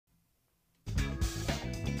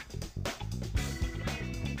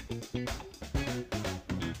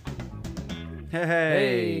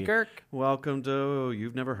Hey, Kirk. Welcome to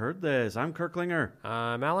You've Never Heard This. I'm Kirk Klinger.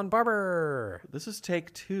 I'm Alan Barber. This is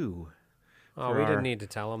take 2. Oh, we didn't need to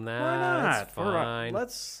tell him that. Why not? It's fine.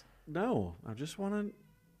 No, I just want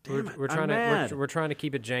to... We're trying to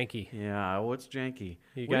keep it janky. Yeah, what's janky?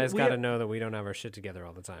 You guys got to know that we don't have our shit together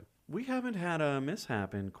all the time. We haven't had a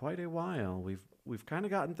mishap in quite a while. We've kind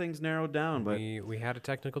of gotten things narrowed down, but... We had a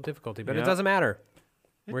technical difficulty, but Yep. it doesn't matter.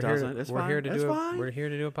 It doesn't. It's fine. We're fine. here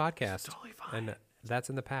to do a podcast. It's totally fine. And that's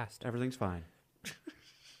in the past. Everything's fine.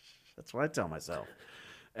 That's what I tell myself.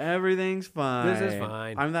 Everything's fine. This is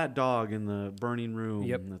fine. I'm that dog in the burning room.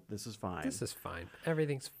 Yep. This is fine. This is fine.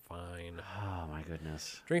 Everything's fine. Oh, my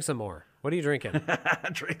goodness. Drink some more. What are you drinking?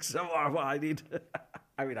 Drink some more. Well, I need to.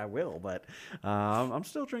 I mean, I will, but I'm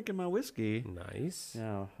still drinking my whiskey. Nice.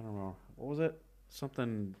 Yeah, I don't know. What was it?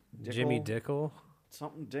 Something Dickel? Jimmy Dickel.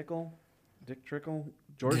 Something Dickel? Dick Trickle?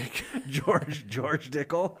 George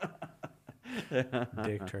Dickel?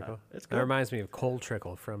 Dick Trickle. It's That good. reminds me of Cole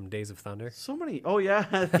Trickle from Days of Thunder. So many. Oh,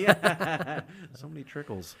 yeah. Yeah. So many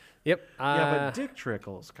trickles. Yep. Yeah, but Dick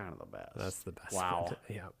Trickle's kind of the best. That's the best. Wow. one.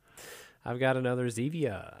 Yeah. I've got another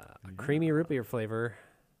Zevia, a creamy root beer flavor.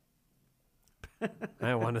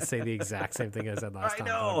 I want to say the exact same thing I said last time.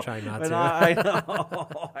 But I'm trying not to. I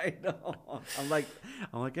know. I know. I'm like,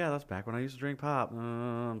 yeah, that's back when I used to drink pop.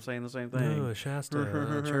 I'm saying the same thing. Oh,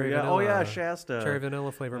 Shasta. Cherry Yeah. vanilla. Oh, yeah, Shasta. Cherry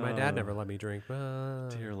vanilla flavor. My dad never let me drink.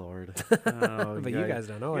 Dear Lord. Oh, But you guys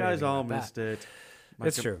don't know You guys anything all about missed it.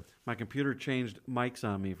 It's true. My computer changed mics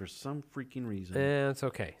on me for some freaking reason. It's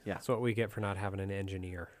okay. Yeah. That's what we get for not having an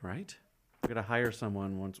engineer. Right? We got to hire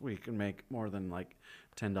someone once we can make more than like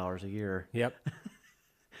 $10 a year. Yep.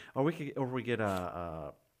 Or we get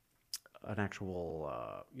an actual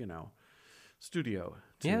studio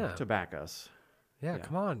to back us. Yeah, Yeah.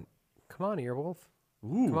 come on, Earwolf.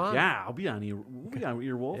 Ooh, Come on. yeah, I'll be on Earwolf.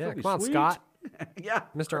 Yeah, That'd be come on, sweet. Scott. Yeah,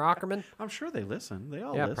 Mr. Ackerman. I'm sure they listen. They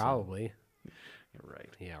all Yeah, listen. probably. You're right.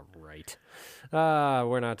 Yeah, right.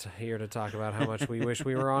 We're not here to talk about how much we wish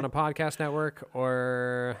we were on a podcast network,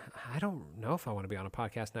 or I don't know if I want to be on a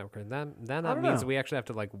podcast network. Then that don't means know. we actually have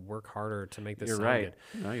to like work harder to make this You're sound right.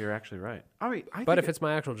 good. No, you're actually right. I mean, But if it's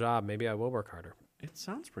my actual job, maybe I will work harder. it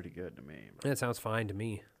sounds pretty good to me. It sounds fine to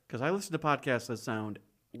me. Because I listen to podcasts that sound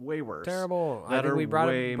way worse. Terrible. I That think are we brought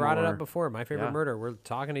way it more- up before. My favorite Yeah. murder. We're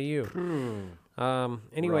talking to you.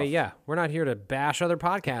 Anyway, Rough. yeah, we're not here to bash other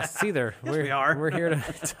podcasts either. we are. We're here to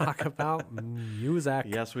talk about music.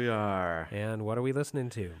 Yes, we are. And what are we listening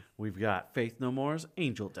to? We've got Faith No More's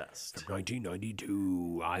Angel Dust.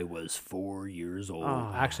 1992. I was 4 years old.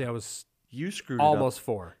 Actually, I was You screwed almost it up.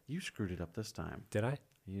 4. You screwed it up this time. Did I?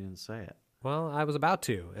 You didn't say it. Well, I was about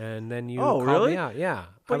to, and then you Oh, called really? me out. Yeah.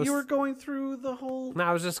 But you were going through the whole...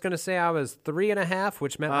 I was just going to say I was 3.5,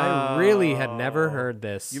 which meant I really had never heard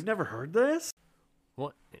this. You've never heard this?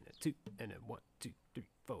 1 and a 2 and a 1, 2, 3,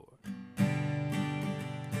 4.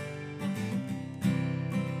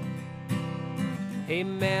 Hey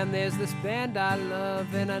man, there's this band I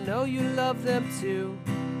love, and I know you love them too.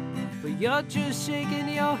 But you're just shaking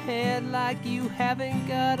your head like you haven't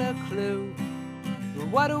got a clue.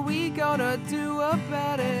 What are we gonna do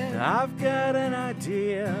about it? I've got an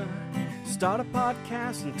idea. Start a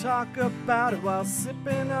podcast and talk about it while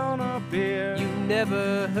sipping on a beer. You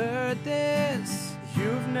never heard this.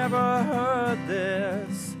 You've never heard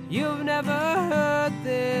this. You've never heard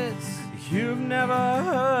this. You've never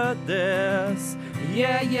heard this.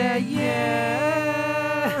 Yeah, yeah,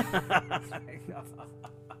 yeah.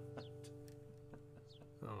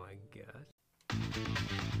 Oh my god.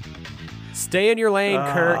 Stay in your lane,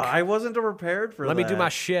 Kirk. I wasn't prepared for Let that. me do my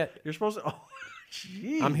shit. You're supposed to... Oh,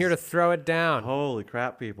 jeez. I'm here to throw it down. Holy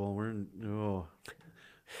crap, people. We're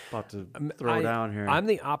about to throw down here. I'm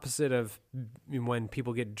the opposite of when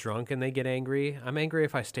people get drunk and they get angry. I'm angry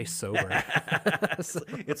if I stay sober.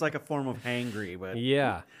 It's like a form of hangry, but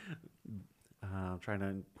Yeah. I'm trying to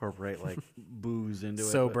incorporate like booze into it.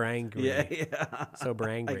 Sober but- angry. Yeah. Sober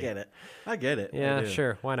angry. I get it. Yeah, I do.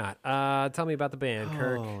 sure. Why not? Tell me about the band,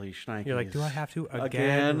 Kirk. Holy shnikes. You're like, do I have to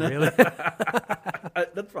again? Again? Really?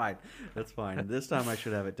 That's fine. That's fine. This time I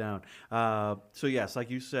should have it down. So yes, like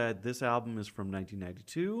you said, this album is from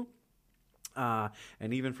 1992.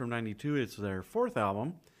 And even from 92, it's their 4th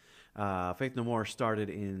album. Faith No More started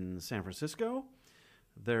in San Francisco.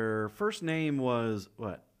 Their first name was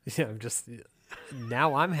what? Yeah,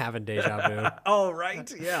 now I'm having deja vu. Oh,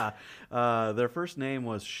 right. Yeah. Their first name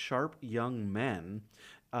was Sharp Young Men.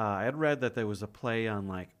 I had read that there was a play on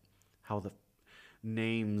like how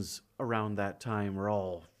names around that time were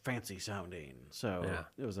all fancy sounding. So Yeah.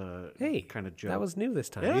 it was a Hey, kind of joke. that was new this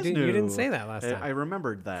time. It You is didn't new. say that last I time.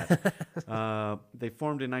 remembered that. They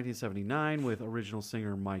formed in 1979 with original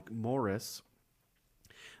singer Mike Morris.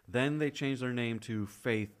 Then they changed their name to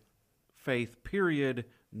Faith period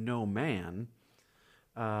No Man.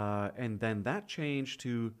 And then that changed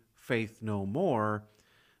to Faith No More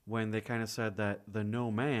when they kind of said that the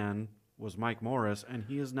No Man was Mike Morris and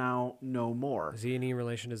he is now no more. Is he any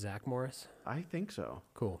relation to Zach Morris? I think so.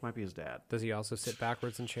 Cool. Might be his dad. Does he also sit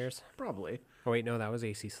backwards in chairs? Probably. Oh, wait, no, that was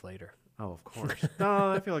AC Slater. Oh, of course. No,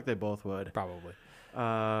 I feel like they both would. Probably.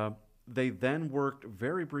 They then worked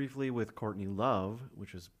very briefly with Courtney Love,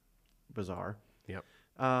 which is bizarre, Yep.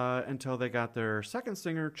 until they got their second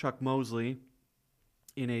singer, Chuck Mosley,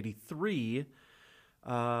 in 83.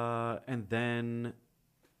 And then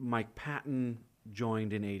Mike Patton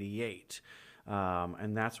joined in 88.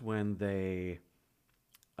 And that's when they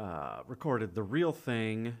recorded The Real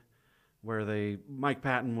Thing, where Mike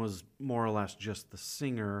Patton was more or less just the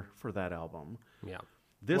singer for that album. Yeah.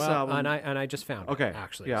 This album... And I just found it,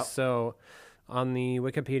 actually. Yeah. So on the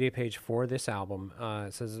Wikipedia page for this album,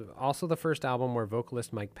 it says, also the first album where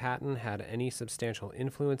vocalist Mike Patton had any substantial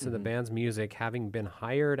influence in the band's music, having been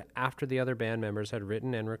hired after the other band members had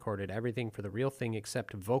written and recorded everything for The Real Thing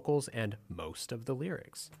except vocals and most of the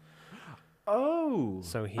lyrics. Oh,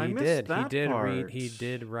 So I missed that part. he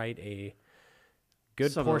did write a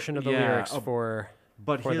good Some of- portion of the yeah, lyrics for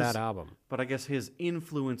that album. But I guess his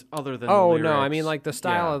influence other than Oh, the lyrics, no, I mean, like, the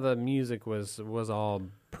style yeah. of the music was all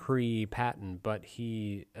pre-Patton, but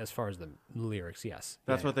he, as far as the lyrics, yes.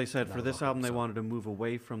 That's Yeah, what they said. that For was this all album, him, they so. wanted to move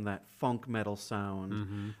away from that funk metal sound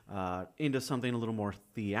Mm-hmm. into something a little more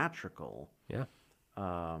theatrical. Yeah.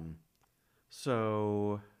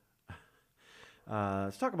 So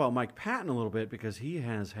let's talk about Mike Patton a little bit because he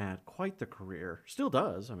has had quite the career. Still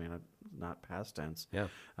does. I mean, not past tense. Yeah.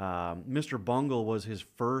 Mr. Bungle was his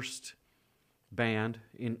first band.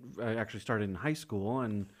 Actually started in high school,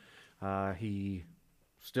 and he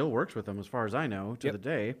still works with them as far as I know to Yep. the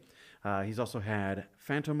day. He's also had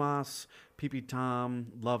Fantomas, Pee-Pee Tom,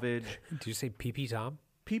 Lovage, Did you say Pee-Pee Tom?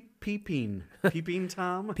 Peeping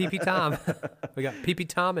Tom. Pee-Pee Tom. We got Pee-Pee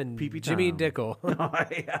Tom and Pee-Pee Jimmy Tom. Dickel. Oh,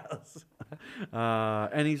 yes.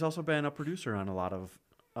 And he's also been a producer on a lot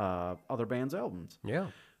of other bands' albums. Yeah.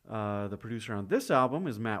 The producer on this album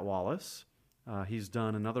is Matt Wallace. He's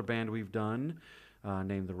done another band we've done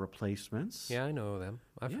named The Replacements. Yeah, I know them.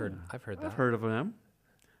 I've heard that. I've heard of them.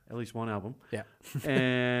 At least one album. Yeah.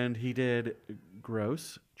 And he did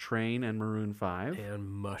Gross, Train, and Maroon 5. And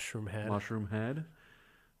Mushroom Head. Mushroom Head.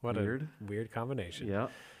 What Weird. a weird combination. Yeah.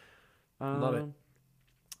 Love it.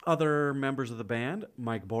 Other members of the band,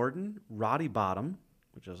 Mike Borden, Roddy Bottom,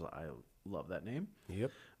 which is, I love that name, Yep.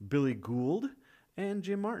 Billy Gould, and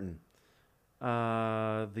Jim Martin.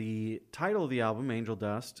 The title of the album, Angel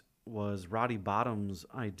Dust, was Roddy Bottom's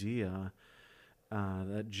idea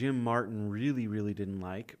that Jim Martin really, really didn't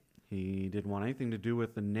like. He didn't want anything to do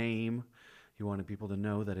with the name. He wanted people to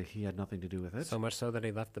know that he had nothing to do with it. So much so that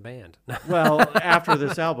he left the band. Well, after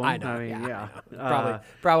this album, I know. mean, yeah. I know.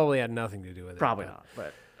 Probably had nothing to do with it. Probably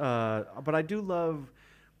but- not. But I do love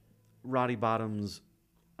Roddy Bottom's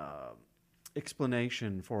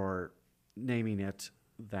explanation for naming it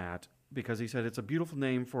that, because he said it's a beautiful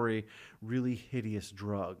name for a really hideous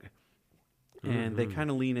drug. And they kind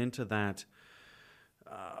of lean into that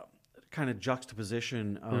kind of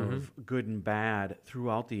juxtaposition of good and bad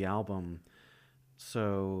throughout the album.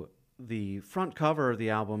 So the front cover of the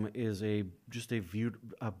album is just a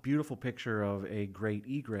beautiful picture of a great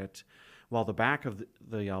egret, while the back of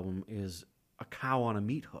the album is a cow on a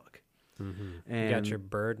meat hook. Mm-hmm. And You got your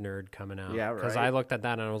bird nerd coming out. Yeah, Because right. I looked at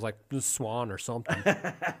that and I was like, this swan or something.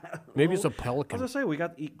 Maybe it's a I was pelican. gonna say we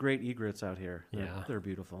got great egrets out here. Yeah. They're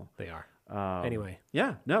beautiful. They are. Anyway,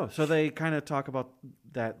 yeah, no. So they kind of talk about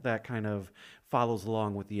that kind of follows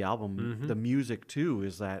along with the album. The music too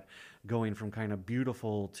is that going from kind of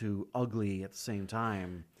beautiful to ugly at the same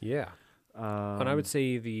time. Yeah. And I would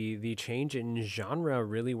say the change in genre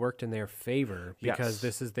really worked in their favor because Yes.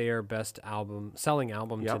 this is their best selling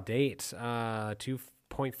album to Yep. date.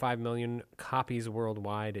 2.5 million copies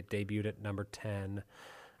worldwide. It debuted at number 10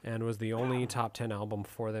 and was the only top 10 album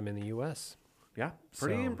for them in the U.S. Yeah,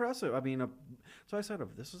 pretty So- impressive. I mean, so I said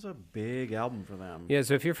this is a big album for them. Yeah,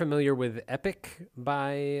 so if you're familiar with Epic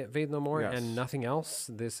by Faith No More Yes. and nothing else,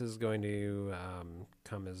 this is going to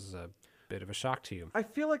come as a bit of a shock to you. I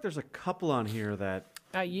feel like there's a couple on here that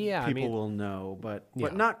Yeah, people I mean, will know, but Yeah.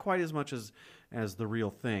 not quite as much as The Real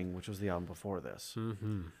Thing, which was the album before this.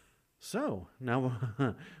 So now,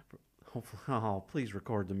 hopefully, please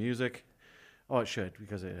record the music. Oh, it should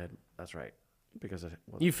because it had. That's right. Because it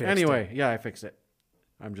was. You fixed anyway, it. yeah, I fixed it.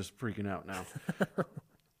 I'm just freaking out now. All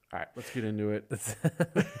right, let's get into it.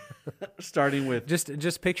 Starting with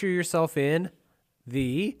Just picture yourself in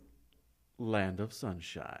the Land of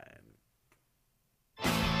Sunshine.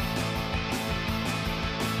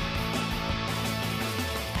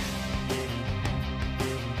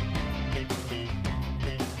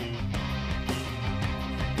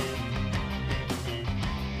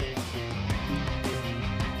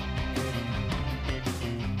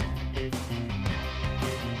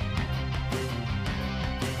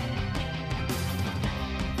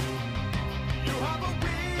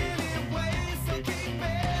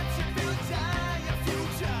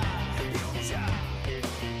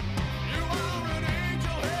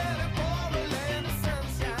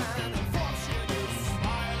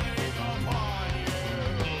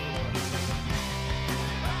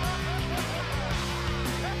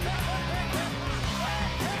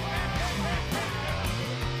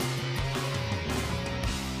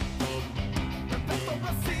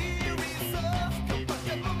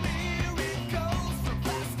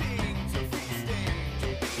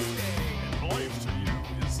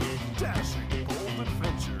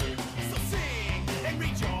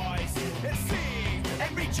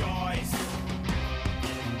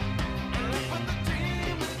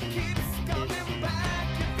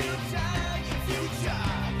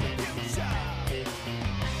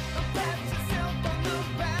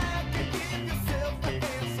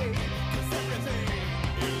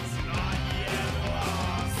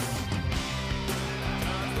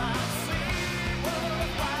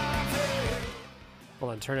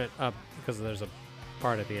 Hold on, turn it up because there's a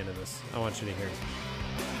part at the end of this I want you to hear.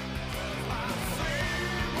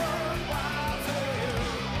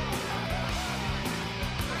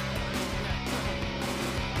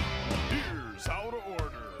 Here's how to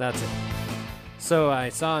order. That's it. So I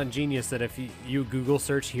saw on Genius that if you Google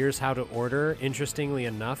search "Here's how to order," interestingly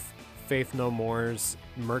enough, Faith No More's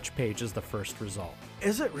merch page is the first result.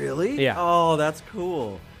 Is it really? Yeah. Oh, that's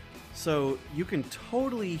cool. So you can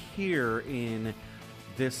totally hear in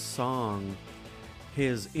this song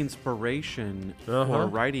his inspiration for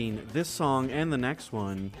writing this song and the next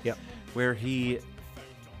one. Yep. Where he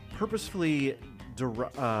purposefully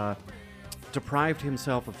deprived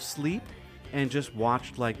himself of sleep and just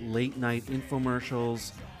watched like late night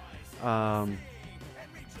infomercials.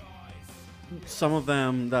 Some of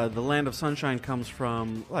them, the Land of Sunshine comes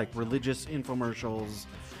from like religious infomercials,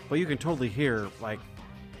 but you can totally hear like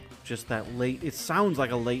just that late. It sounds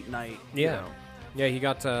like a late night. Yeah. You know. Yeah, he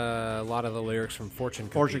got a lot of the lyrics from Fortune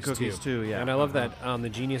Cookies. Fortune Cookies too, yeah. And I love that on the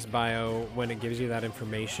Genius bio, when it gives you that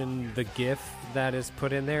information, the GIF that is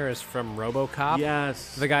put in there is from RoboCop.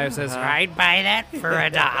 Yes. The guy who says, I'd buy that for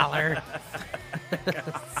 $1.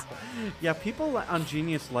 Yeah, people on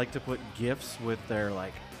Genius like to put GIFs with their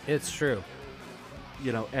like, It's true.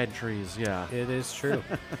 entries. Yeah. It is true.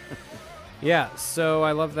 Yeah, so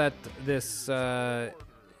I love that this,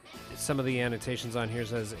 some of the annotations on here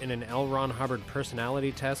says, in an L. Ron Hubbard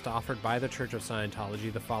personality test offered by the Church of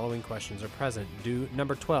Scientology, the following questions are present.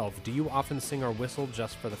 Number 12, do you often sing or whistle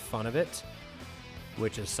just for the fun of it?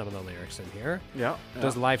 Which is some of the lyrics in here. Yeah.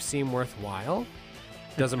 Does life seem worthwhile?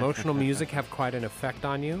 Does emotional music have quite an effect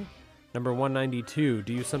on you? Number 192,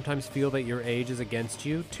 do you sometimes feel that your age is against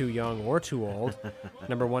you, too young or too old?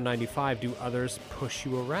 Number 195, do others push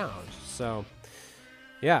you around? So,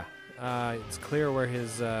 yeah, it's clear where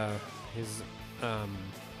his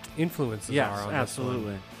influences Yes, are on absolutely.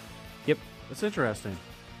 this one. Yep, It's interesting.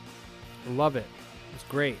 love it. It's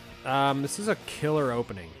great. This is a killer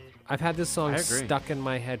opening. I've had this song I agree. stuck in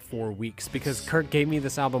my head for weeks because Kurt gave me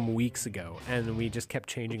this album weeks ago, and we just kept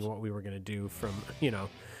changing what we were going to do from,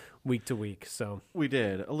 week to week. So We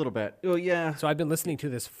did a little bit. Oh yeah. I've been listening to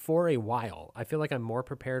this for a while. I feel like I'm more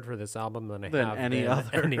prepared for this album than I have any been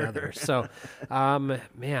other. any other. So,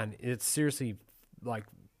 man, it's seriously like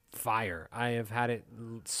fire. I have had it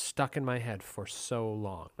stuck in my head for so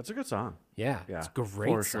long. That's a good song. Yeah, Yeah. it's a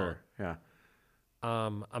great for song. sure. Yeah.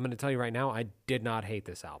 I'm going to tell you right now, I did not hate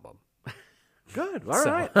this album. Good. All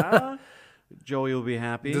right. Joey will be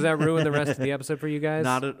happy. Does that ruin the rest of the episode for you guys?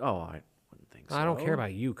 Not at. Oh, I wouldn't think so. I don't care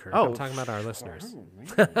about you, Kurt. Oh, I'm talking about our listeners.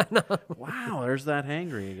 Wow, there's that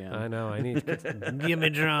hangry again. I know. I need to get me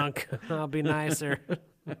drunk. I'll be nicer.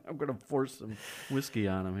 I'm gonna force some whiskey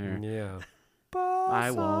on him here. Yeah.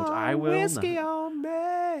 I won't. I will whiskey not. on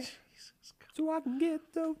me, so I can get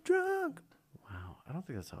so drunk. Wow, I don't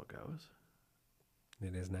think that's how it goes.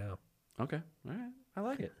 It is now. Okay, all right, I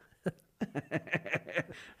like it.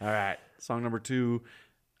 All right, song number 2,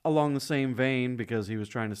 along the same vein because he was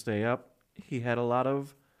trying to stay up. He had a lot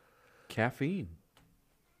of Caffeine.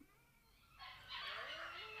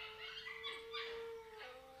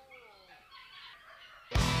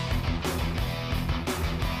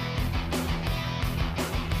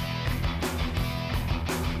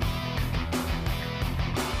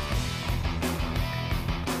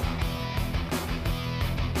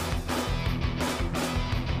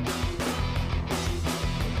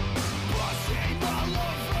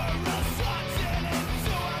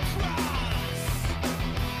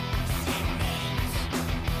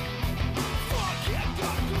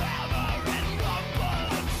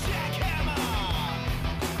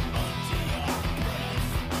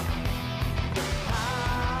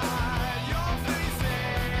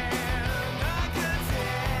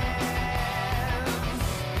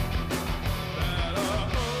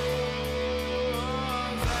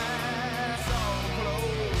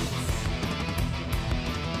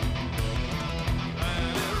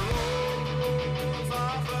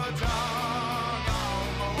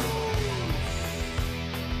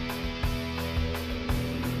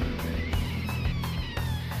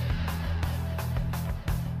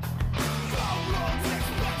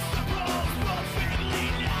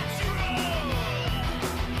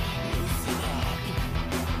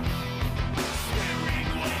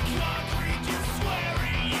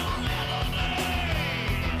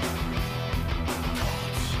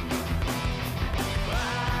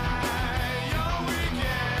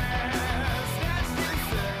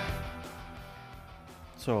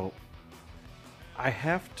 So, I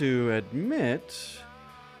have to admit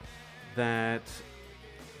that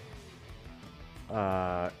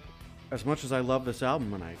as much as I love this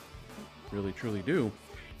album, and I really truly do,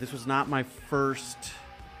 this was not my first.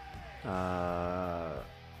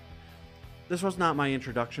 This was not my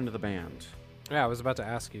introduction to the band. Yeah, I was about to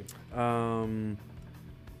ask you. I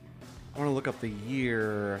want to look up the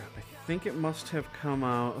year. I think it must have come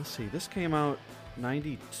out. Let's see. This came out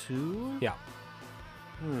 92? Yeah.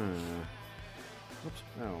 Oops.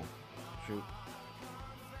 Oh, shoot.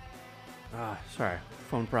 Sorry.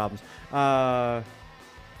 Phone problems.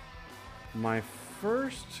 My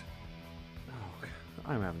first... Oh,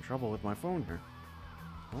 I'm having trouble with my phone here.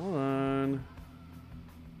 Hold on.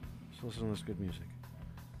 Let's listen to this good music.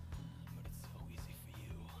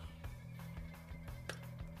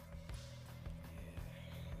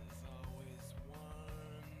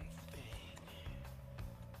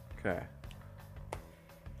 Okay.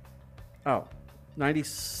 Oh,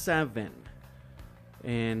 97.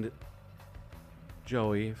 And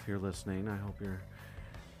Joey, if you're listening, I hope you're...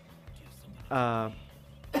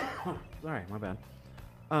 sorry, my bad.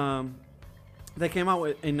 They came out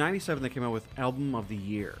with... In 97, they came out with Album of the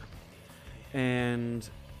Year. And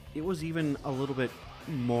it was even a little bit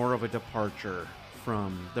more of a departure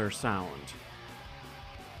from their sound.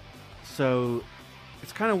 So,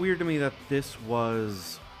 it's kind of weird to me that this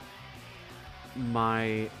was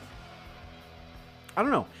my... I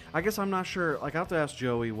don't know. I guess I'm not sure. Like, I'll have to ask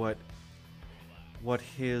Joey what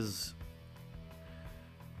his...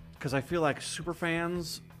 Because I feel like super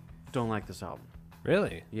fans don't like this album.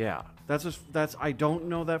 Really? Yeah. That's I don't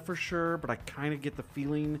know that for sure, but I kind of get the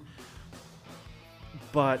feeling.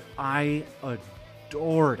 But I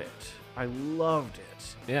adored it. I loved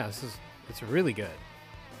it. Yeah, it's really good.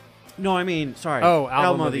 No, I mean, sorry. Oh,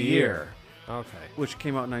 Album of the Year. Okay. Which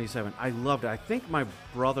came out in 97. I loved it. I think my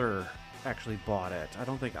brother actually bought it. I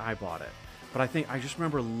don't think I bought it. But I just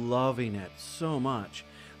remember loving it so much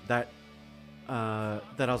that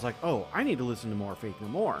that I was like, oh, I need to listen to more Faith No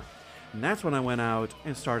More. And that's when I went out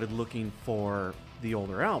and started looking for the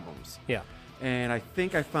older albums. Yeah. And I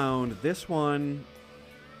think I found this one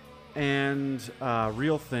and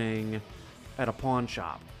Real Thing at a pawn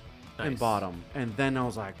shop and Nice. bought them. And then I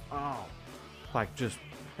was like, oh, like just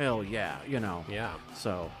hell yeah, you know. Yeah.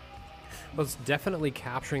 So, Well, it's definitely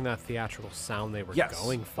capturing that theatrical sound they were Yes.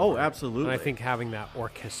 going for. Oh, absolutely. And I think having that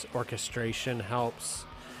orchestration helps.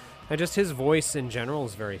 And just his voice in general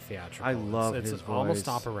is very theatrical. I love it's his almost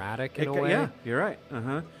voice. operatic in a It- way. yeah, you're right.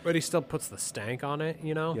 Uh-huh. But he still puts the stank on it,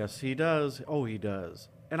 you know? Yes, he does. Oh, he does.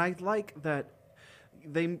 And I like that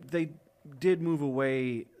they did move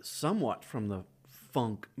away somewhat from the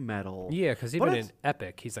funk metal. Yeah, because But even it's- in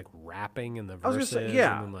Epic, he's like rapping in the I was verses. gonna say,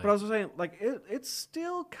 yeah, and then, like, but I was saying, like, it's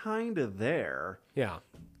still kind of there. yeah.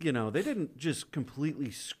 You know, they didn't just completely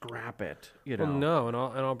scrap it. You know, Well, no, and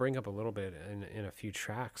I'll bring up a little bit in a few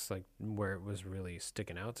tracks like where it was really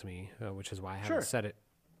sticking out to me, which is why I haven't Sure. said it,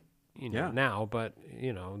 Yeah. now. But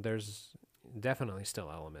there's definitely still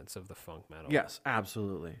elements of the funk metal. Yes,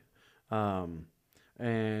 absolutely.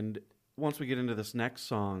 And once we get into this next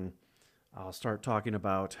song, I'll start talking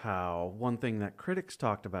about how one thing that critics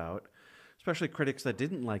talked about. especially critics that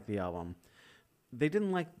didn't like the album, they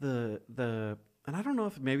didn't like the and I don't know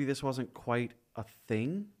if maybe this wasn't quite a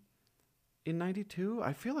thing in 92.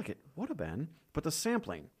 I feel like it would have been, but the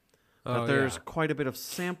sampling. That there's quite a bit of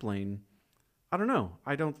sampling. I don't know.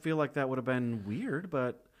 I don't feel like that would have been weird,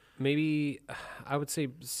 but Maybe I would say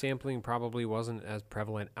sampling probably wasn't as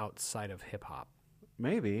prevalent outside of hip hop.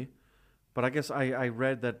 maybe. But I guess I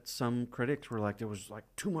read that some critics were like, there was like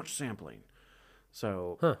too much sampling.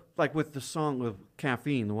 So, like with the song with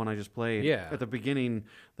Caffeine, the one I just played, at the beginning,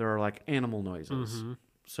 there are like animal noises.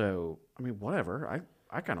 So, I mean, whatever.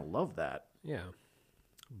 I kind of love that. Yeah.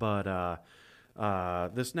 But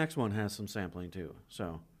this next one has some sampling too.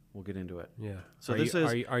 So, we'll get into it. Yeah. So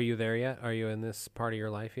are you there yet? Are you in this part of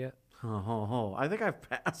your life yet? I think I've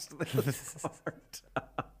passed this part.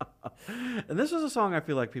 And this is a song I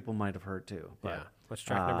feel like people might have heard too. But, Yeah. What's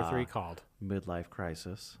track number 3 called? Midlife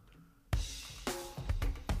Crisis.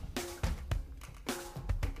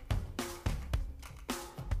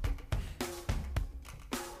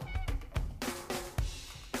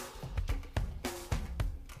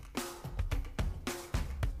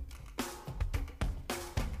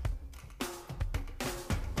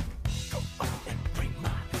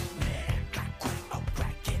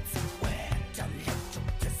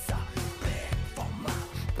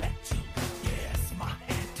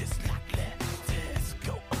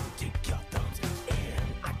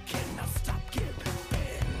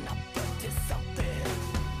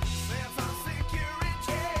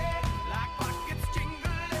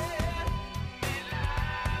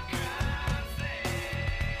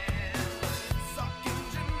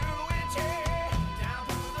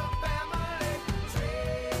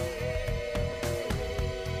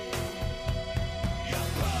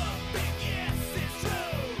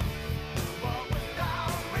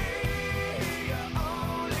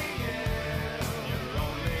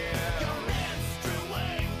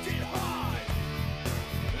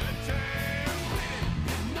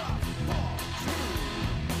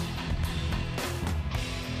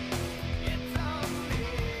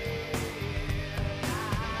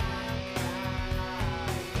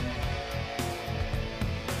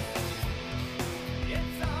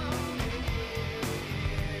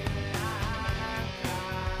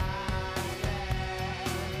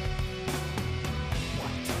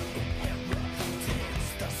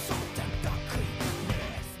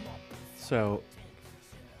 So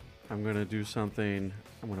I'm going to do something.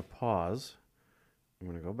 I'm going to pause. I'm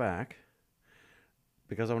going to go back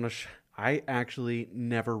because I want to. I actually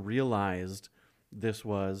never realized this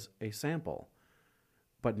was a sample,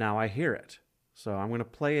 but now I hear it. So I'm going to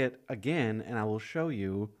play it again, and I will show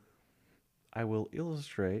you. I will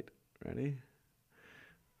illustrate. Ready?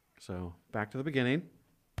 So back to the beginning.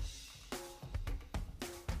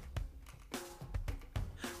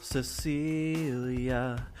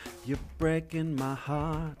 Cecilia, you're breaking my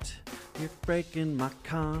heart. You're breaking my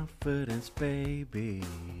confidence, baby.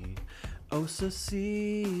 Oh,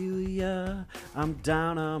 Cecilia, I'm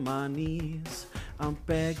down on my knees. I'm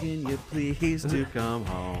begging you, please, to come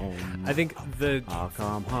home. I think I'll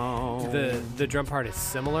come home. the drum part is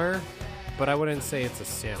similar, but I wouldn't say it's a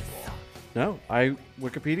sample. No,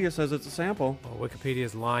 Wikipedia says it's a sample. Well, Wikipedia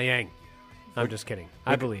is lying. I'm just kidding.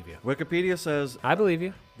 I believe you. Wikipedia says I believe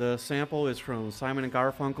you. the sample is from Simon and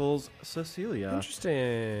Garfunkel's Cecilia.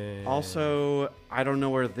 Interesting. Also, I don't know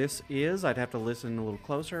where this is. I'd have to listen a little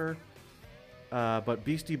closer. But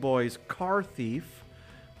Beastie Boys' Car Thief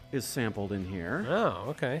is sampled in here. Oh,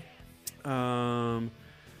 okay. And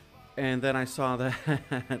then I saw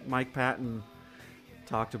that Mike Patton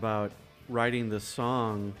talked about writing this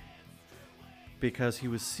song because he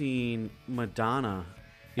was seeing Madonna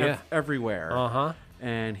everywhere. Uh-huh.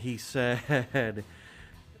 And he said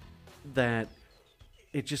that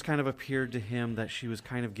it just kind of appeared to him that she was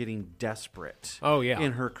kind of getting desperate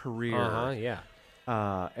in her career. Uh-huh, yeah.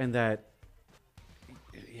 And that,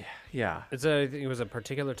 yeah. It was a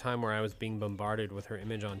particular time where I was being bombarded with her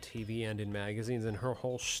image on TV and in magazines, and her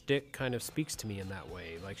whole shtick kind of speaks to me in that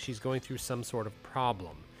way. Like she's going through some sort of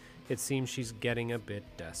problem. It seems she's getting a bit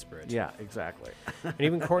desperate. Yeah, exactly. And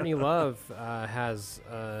even Courtney Love has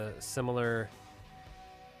a similar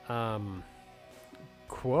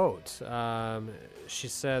quote. She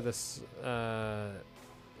said this.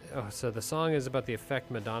 So the song is about the effect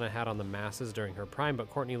Madonna had on the masses during her prime, but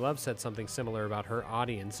Courtney Love said something similar about her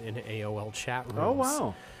audience in AOL chat rooms. Oh,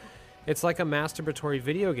 wow. It's like a masturbatory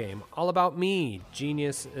video game, all about me.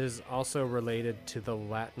 Genius is also related to the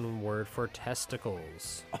Latin word for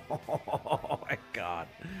testicles. Oh, my God.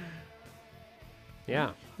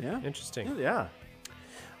 Yeah. Yeah. Interesting. Yeah.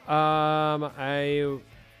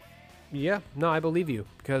 Yeah, no, I believe you,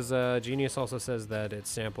 because Genius also says that it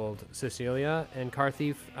sampled Cecilia and Car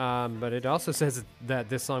Thief, but it also says that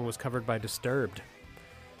this song was covered by Disturbed.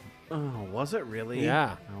 Oh, was it really?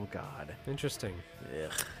 Yeah. Oh, God. Interesting.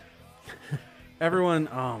 Ugh. Everyone,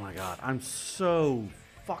 oh my God. I'm so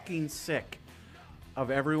fucking sick of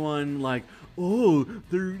everyone like, oh,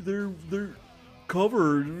 they're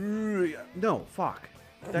covered. No, fuck.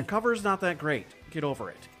 That cover's not that great. Get over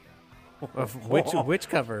it. Of which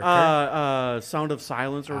cover? Sound of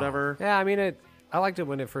Silence or whatever. Yeah, I mean, I liked it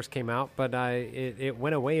when it first came out, but it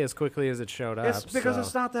went away as quickly as it showed up. It's because so-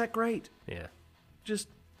 it's not that great. Yeah. Just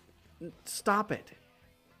stop it.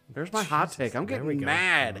 There's my hot take. I'm There we getting go.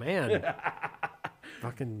 mad. Man.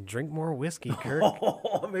 Fucking drink more whiskey, Kirk.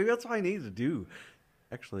 Oh, maybe that's what I need to do.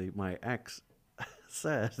 Actually, my ex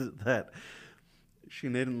said that she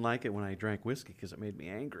didn't like it when I drank whiskey because it made me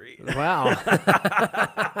angry. Wow.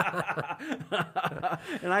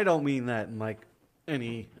 And I don't mean that in like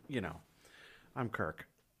any, I'm Kirk.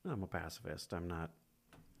 I'm a pacifist. I'm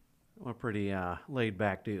a pretty laid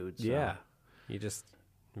back dude. So. Yeah. You just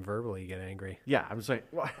verbally get angry. Yeah, I was like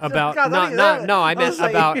About God, I meant was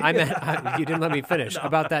like- about you didn't let me finish.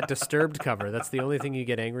 About that Disturbed cover. That's the only thing you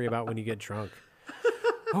get angry about when you get drunk.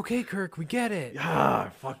 Okay, Kirk, we get it.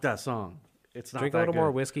 Fuck that song. It's not Drink a that little good.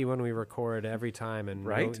 more whiskey when we record every time, and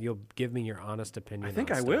Right? you'll give me your honest opinion. I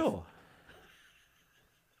think on I stuff. will.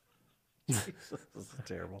 Jesus, this is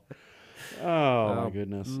terrible. Oh, my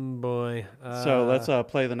goodness. Boy. So let's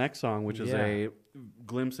play the next song, which is yeah. a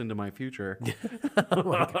glimpse into my future.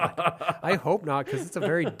 I hope not, because it's a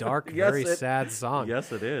very dark, Yes, very it- sad song.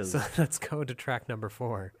 Yes, it is. So let's go to track number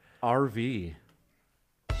 4. RV.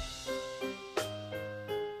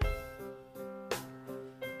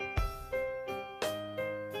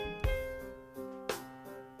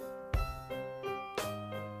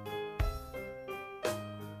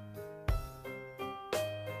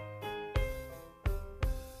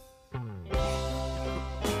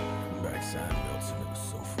 Backside melts into the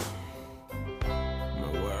sofa.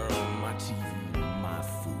 My world, my TV, my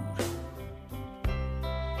food.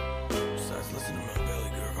 Besides, listen to my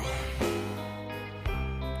belly gurgle.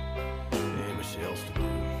 And Michelle's to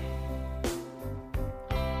boot.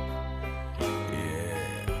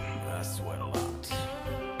 Yeah, I sweat a lot.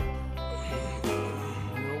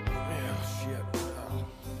 Nope. Yeah, shit.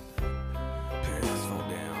 Pants fall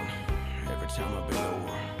down every time I bend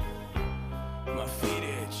over. My feet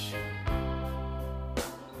itch.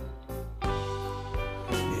 Yeah,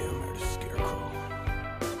 I'm here to scarecrow.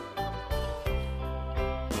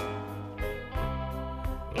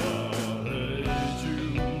 I hate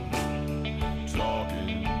you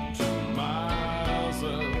talking to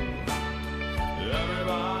myself.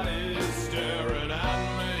 Everybody's staring at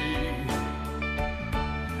me.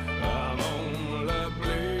 I'm only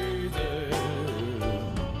bleeding.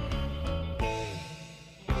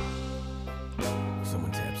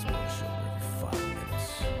 Someone taps me on the shoulder every 5 minutes.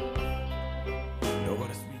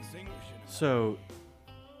 Nobody speaks English anymore. So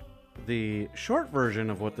the short version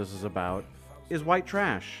of what this is about is white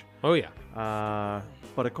trash. Oh, yeah.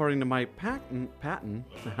 But according to Mike Patton,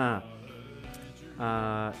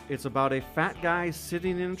 it's about a fat guy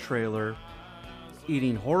sitting in a trailer,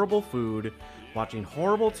 eating horrible food, watching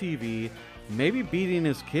horrible TV, maybe beating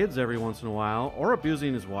his kids every once in a while, or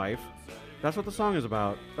abusing his wife. That's what the song is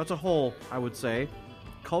about. That's a whole, I would say,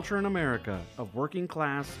 culture in America of working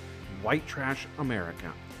class, white trash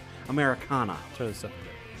America. Americana. Turn this up a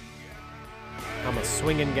bit. I'm a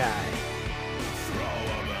swinging guy.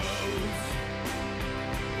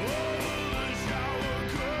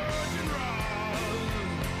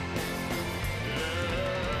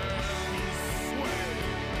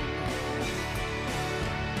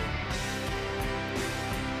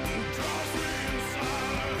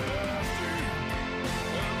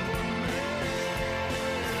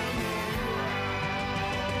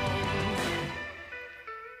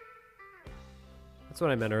 That's what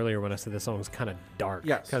I meant earlier when I said the song's kind of dark.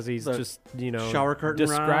 Yes, Because he's the just, shower curtain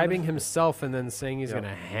describing rod. himself and then saying he's Yep.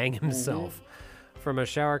 going to hang himself from a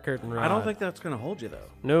shower curtain rod. I don't think that's going to hold you, though.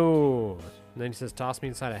 No. And then he says, toss me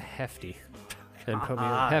inside a hefty. And put me in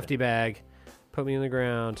a God. hefty bag. Put me in the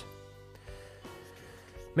ground.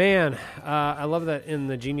 Man, I love that in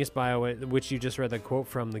the Genius bio, which you just read the quote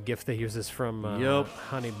from, the gift that he uses from Yep.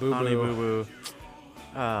 Honey Boo Boo. Honey Boo Boo.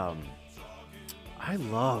 I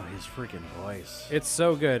love his freaking voice. It's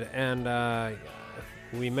so good. And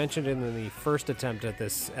we mentioned it in the first attempt at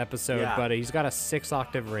this episode, Yeah. but he's got a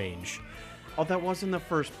 6-octave range. Oh, that wasn't the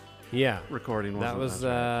first Yeah. recording, was That it? was, That's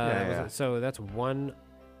right. that Yeah, was- so that's one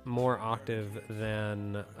more octave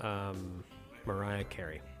than Mariah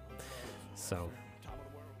Carey. So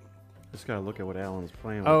Just gotta look at what Alan's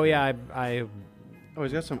playing. Oh with yeah, here. Oh,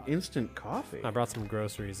 he's got some instant coffee. I brought some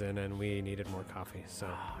groceries in, and we needed more coffee. So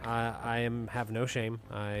I have no shame.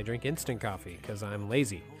 I drink instant coffee because I'm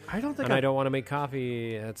lazy, I don't think. and I don't want to make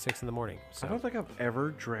coffee at 6 in the morning. So I don't think I've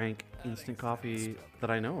ever drank instant coffee that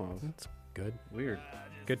I know of. it's good. Weird.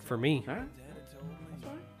 Good for me. All right. That's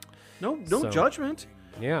fine. No So- judgment.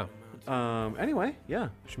 Yeah. Anyway, yeah,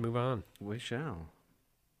 We should move on. we shall.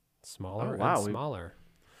 Smaller Oh, wow, and we- smaller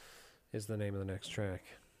is the name of the next track.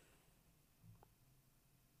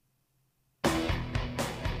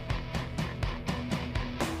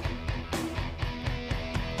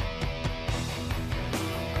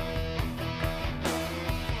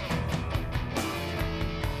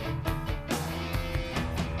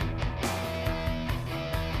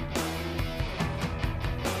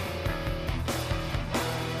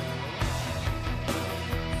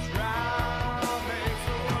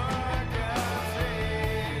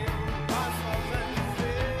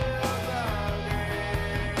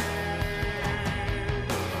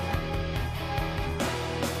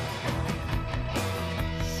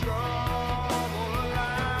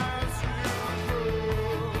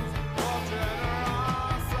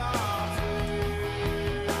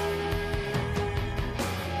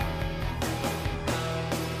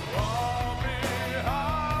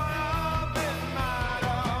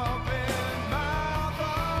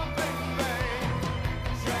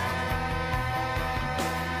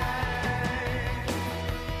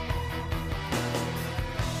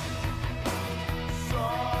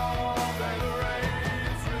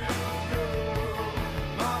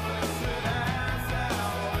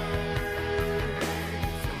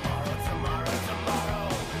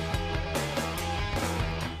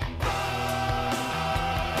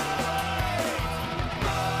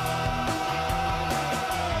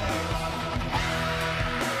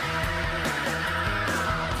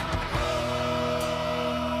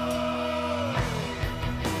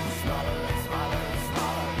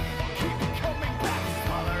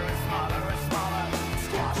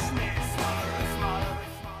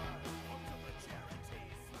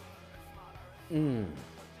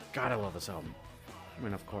 God, I love this album. I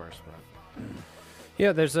mean, of course, but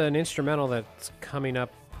Yeah, there's an instrumental that's coming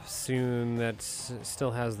up soon that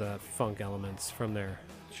still has the funk elements from their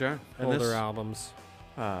sure. And older this, albums.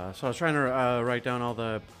 so I was trying to write down all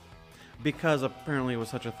the, because apparently it was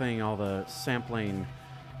such a thing, all the sampling.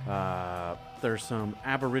 There's some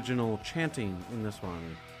Aboriginal chanting in this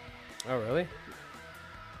one. Oh, really?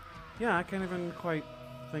 Yeah, I can't even quite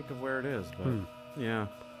think of where it is, but yeah.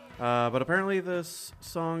 But apparently this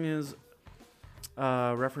song is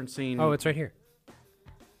referencing. Oh, it's right here.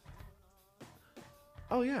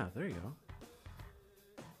 Oh yeah, there you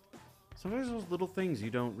go. Sometimes those little things you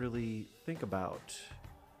don't really think about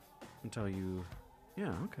until you.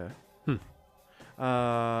 Yeah, okay.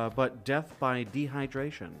 But death by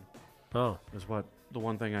dehydration Oh. is what the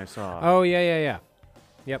one thing I saw. Oh, yeah.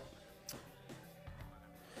 Yep.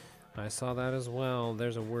 I saw that as well.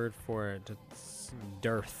 There's a word for it. It's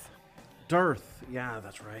dearth. Dearth. Yeah,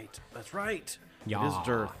 that's right. That's right. It Yeah. is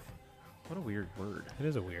dearth. What a weird word. It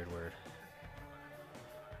is a weird word.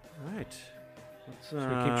 All right. Let's, we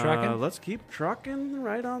keep trucking? Let's keep trucking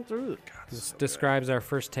right on through. God, This so describes our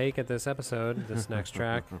first take at this episode, this next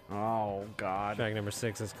track. good. Oh, God. Track number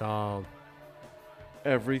 6 is called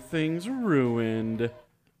Everything's ruined.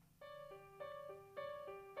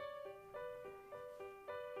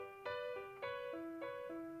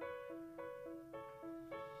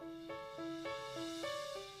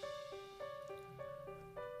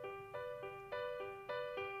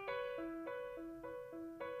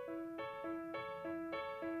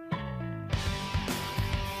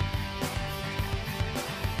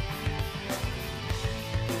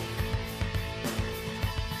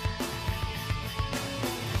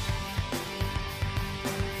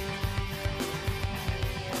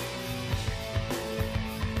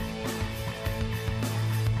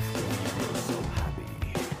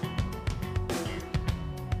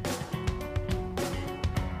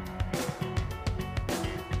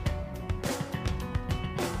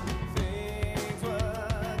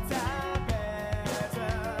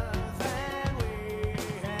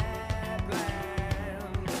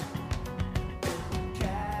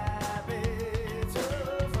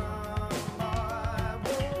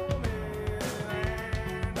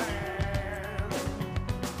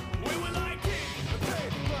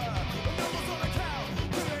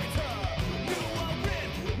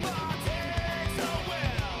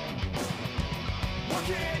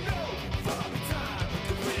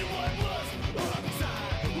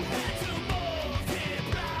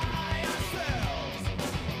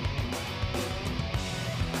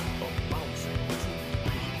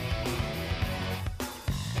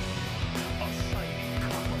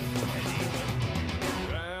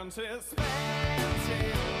 suspense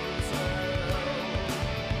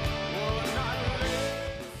would not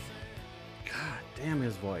God damn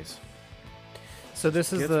his voice. So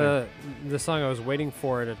this is Gets the song I was waiting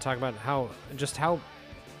for to talk about how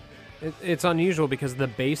it's unusual because the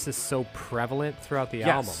bass is so prevalent throughout the Yes.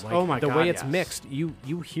 album. Like, Oh my the God, way it's yes. mixed, you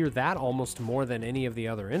hear that almost more than any of the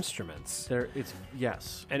other instruments.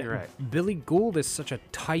 Yes, And you're right. Billy Gould is such a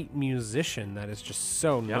tight musician that is just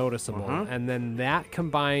so noticeable. Uh-huh. And then that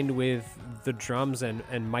combined with the drums and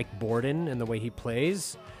Mike Borden and the way he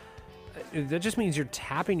plays, that just means you're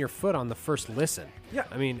tapping your foot on the first listen. Yeah,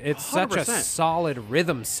 I mean, it's such a 100%. solid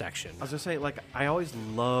rhythm section. I was gonna say, like, I always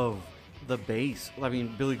love the bass. I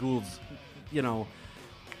mean, Billy Gould's, you know,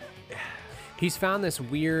 He's found this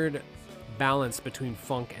weird balance between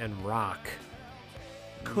funk and rock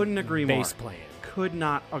couldn't agree more. bass playing. Could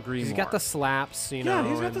not agree He's more. got the slaps, you know. yeah,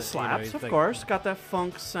 he's got and, the slaps, he's of like- course. Got that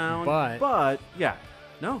funk sound, But- yeah,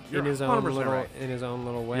 no, you're in his 100% own little right. in his own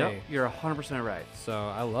little way. Yep, you're 100% right. So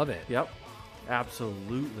I love it. Yep,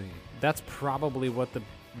 absolutely. That's probably what the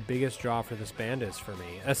biggest draw for this band is for me,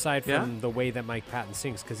 aside from Yeah? the way that Mike Patton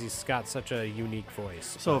sings, because he's got such a unique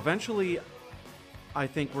voice. So eventually, I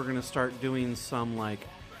think we're gonna start doing some like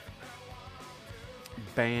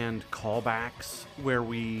band callbacks where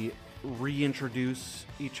we reintroduce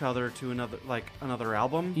each other to another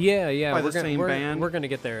album. Yeah, by we're the gonna, same we're, band. We're gonna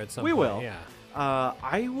get there at some We point. will. Yeah.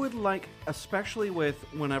 I would like, especially with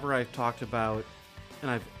whenever I've talked about, and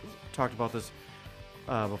I've talked about this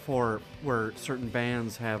before, where certain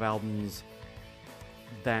bands have albums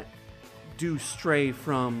that do stray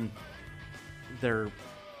from their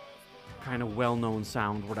kind of well-known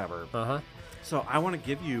sound, whatever. Uh-huh. So I want to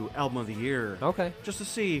give you Album of the Year. Okay. Just to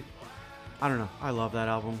see. I don't know. I love that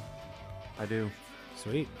album. I do.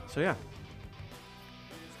 Sweet. So yeah.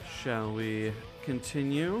 Shall we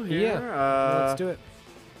continue here? Yeah. Let's do it.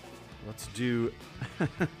 Let's do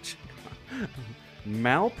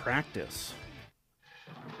Malpractice.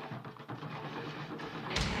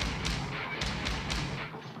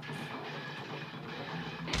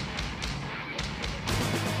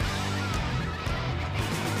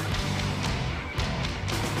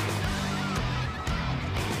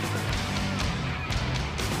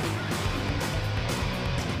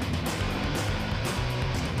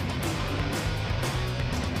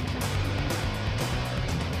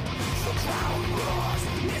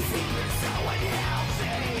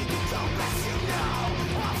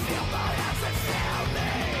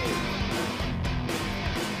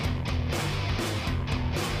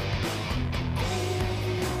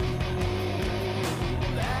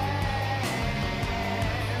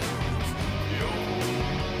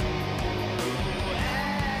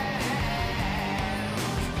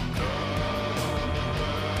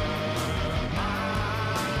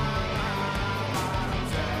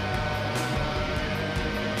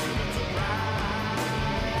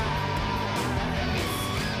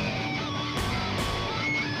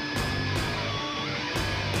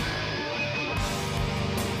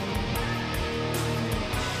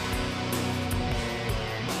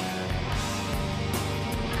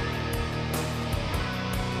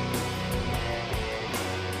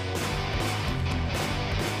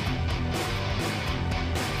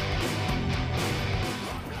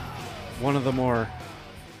 One of the more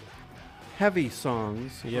heavy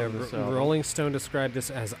songs. Yeah, on this album. Rolling Stone described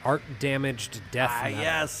this as art-damaged death metal.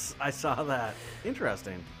 Yes, I saw that.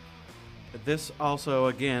 Interesting. This also,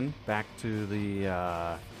 again, back to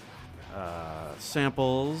the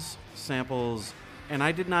samples, and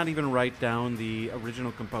I did not even write down the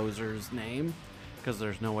original composer's name because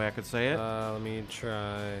there's no way I could say it. Let me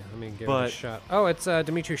try. Let me give it a But- shot. Oh, it's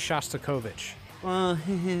Dmitry Shostakovich. Well,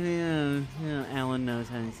 Alan knows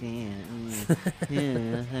how to say it.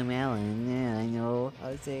 Yeah, I'm Alan. Yeah, I know how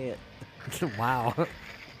to say it. Wow.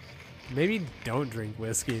 Maybe don't drink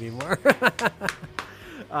whiskey anymore.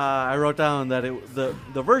 I wrote down that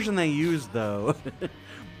the version they used though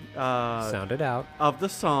Sound it out. of the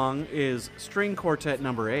song is String Quartet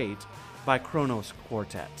Number 8 by Kronos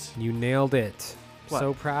Quartet. You nailed it. What?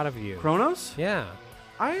 So proud of you. Kronos? Yeah.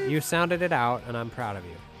 You sounded it out, and I'm proud of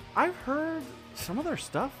you. I've heard some of their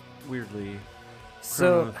stuff weirdly.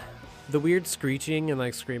 So, Kronos. the weird screeching and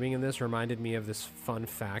like screaming in this reminded me of this fun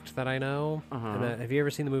fact that I know. Uh-huh. And, have you ever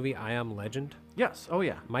seen the movie I Am Legend? Yes. Oh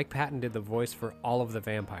yeah. Mike Patton did the voice for all of the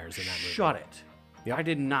vampires in that movie. Shut it. Yep. I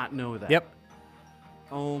did not know that. Yep.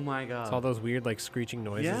 Oh my god. It's all those weird like screeching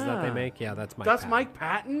noises that they Yeah. make. Yeah, that's Mike That's Patton. Mike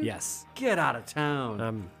Patton? Yes. Get out of town.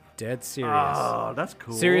 I'm dead serious. Oh, that's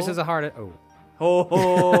cool. Serious as a heart. Oh.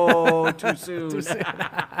 Oh, too soon.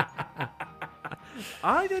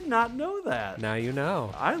 I did not know that. Now you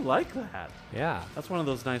know. I like that. Yeah. That's one of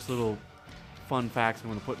those nice little fun facts I'm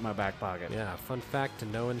going to put in my back pocket. Yeah. Fun fact to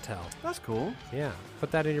know and tell. That's cool. Yeah.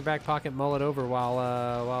 Put that in your back pocket, mull it over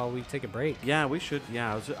while we take a break. Yeah, we should.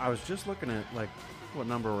 Yeah, I was just looking at like what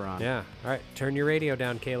number we're on. Yeah. All right. Turn your radio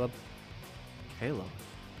down, Caleb. Halo.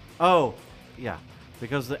 Oh, yeah.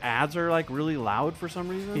 Because the ads are like really loud for some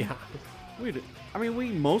reason. Yeah. We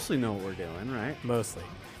mostly know what we're doing, right? Mostly.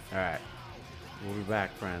 All right. We'll be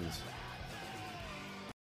back, friends.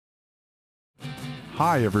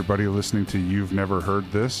 Hi, everybody listening to You've Never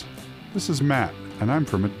Heard This. This is Matt, and I'm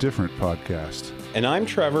from a different podcast. And I'm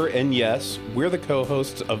Trevor, and yes, we're the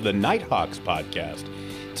co-hosts of the Nighthawks podcast.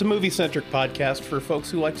 It's a movie-centric podcast for folks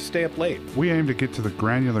who like to stay up late. We aim to get to the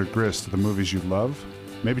granular grist of the movies you love,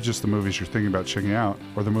 maybe just the movies you're thinking about checking out,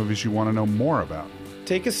 or the movies you want to know more about.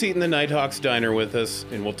 Take a seat in the Nighthawks diner with us,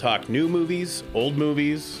 and we'll talk new movies, old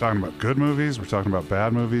movies. We're talking about good movies, we're talking about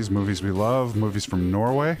bad movies, movies we love, movies from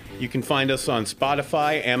Norway. You can find us on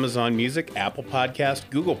Spotify, Amazon Music, Apple Podcast,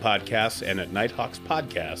 Google Podcasts, and at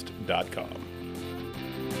nighthawkspodcast.com.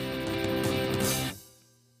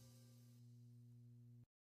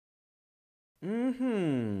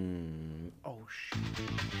 Oh, shit.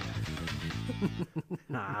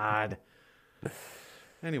 God.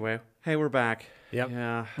 Anyway, hey, we're back. Yep.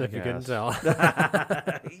 Yeah. If you couldn't tell. All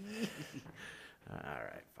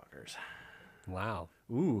right, fuckers. Wow.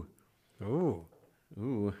 Ooh. Ooh.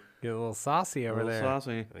 Ooh. Get a little saucy over A little there.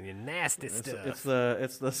 saucy. With your nasty stuff.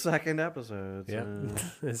 It's the second episode. Yep.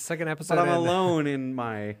 So. The second episode. But I'm and- alone in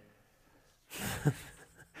my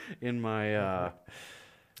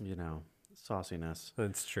sauciness.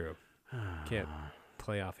 That's true. Can't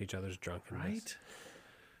play off each other's drunkenness. Right?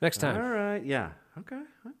 Next time. All right. Yeah. Okay.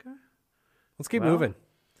 Let's keep Well- moving.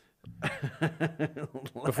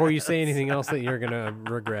 Before you say anything else that you're going to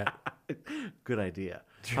regret. Good idea.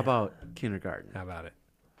 How about kindergarten? How about it?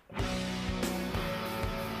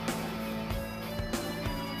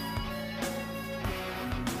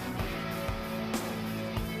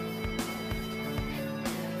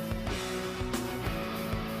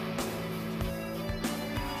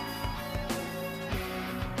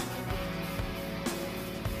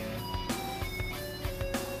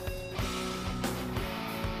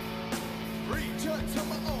 Return to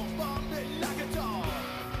my own vomit like a dog.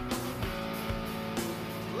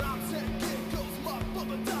 I'm saying giggles,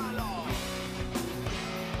 motherfucker dialogue.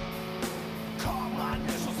 Call my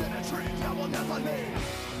initials in a tree, I will never leave.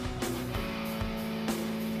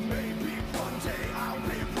 Maybe one day I'll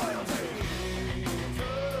be royalty.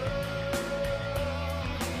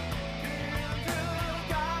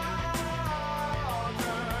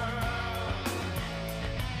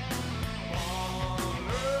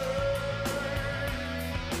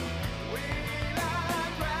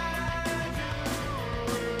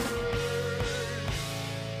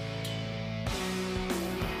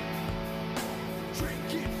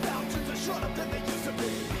 Drinking fountains are shorter than they used to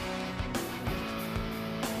be.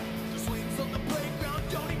 The swings on the playground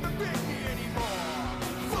don't even fit me anymore.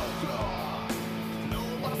 Folklore.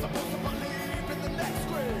 Nobody's supposed to believe in the next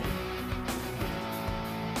grade.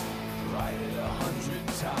 Write it 100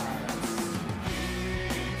 times.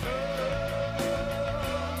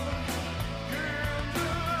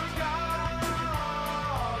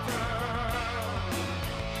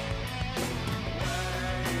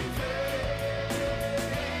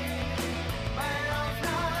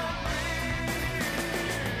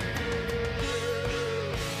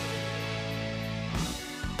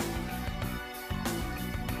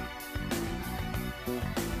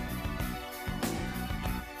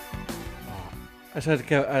 I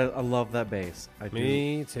said I love that bass. I do.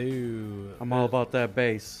 Me too. I'm all about that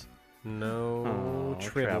bass. No Oh,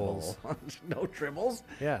 tribbles. treble. No tribbles?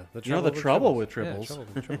 Yeah, the You know the trouble with Yeah, tribbles. trouble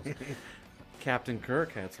with tribbles. Captain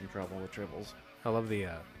Kirk had some trouble with tribbles. I love the.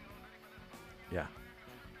 Yeah.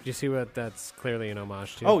 Do you see what that's clearly an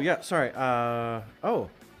homage to? Oh, yeah. Sorry. Oh.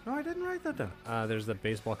 No, I didn't write that down. There's the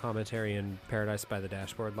baseball commentary in Paradise by the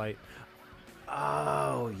Dashboard Light.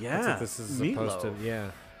 Oh, yeah. That's what this is supposed to. Yeah.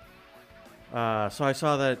 So I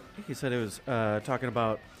saw that he said it was talking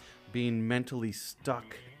about being mentally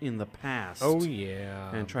stuck in the past. Oh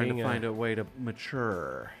yeah. And trying to Being find a way to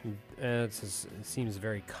mature. It seems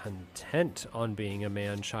very content on being a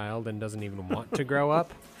man-child and doesn't even want to grow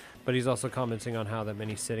up. But he's also commenting on how that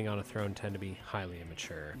many sitting on a throne tend to be highly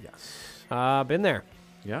immature. Yes. Been there.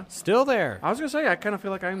 Yeah. Still there. I was gonna say I kind of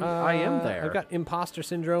feel like I am there. I've got imposter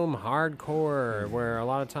syndrome hardcore, where a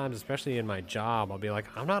lot of times, especially in my job, I'll be like,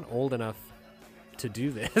 I'm not old enough to do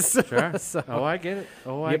this. Sure. So- Oh, I get it.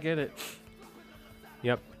 I Yep. get it.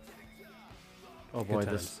 Yep. Oh boy, Good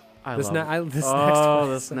this I This love ne- it. I- this oh, next one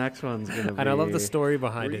this is- next one's gonna be. And I love the story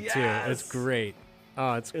behind it too. It's Yes! great.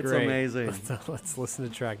 Oh, it's It's great. amazing. Let's listen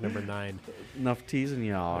to track number 9. Enough teasing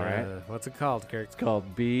y'all, all right? What's it called, Kirk? It's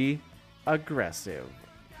called Be Aggressive.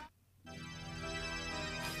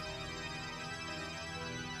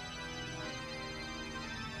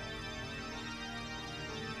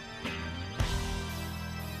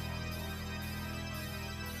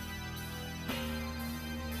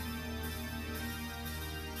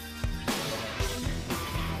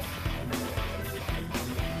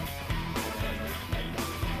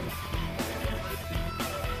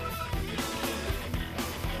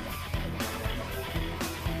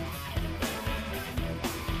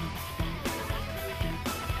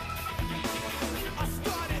 I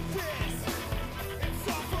started this. It's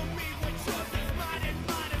all for me. What's yours is mine and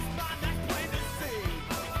mine is mine. That's plain to see.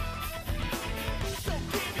 So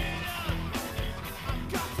give it up. I've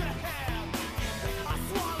got to have. I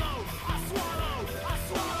swallow. I swallow. I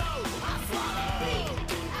swallow. I swallow.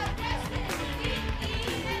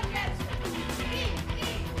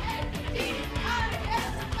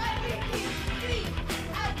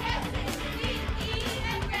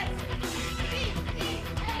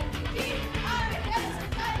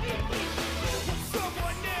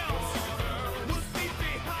 Someone else will be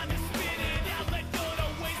behind the spinning out. Let go to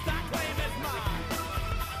waste. I claim as mine.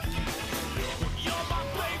 You're my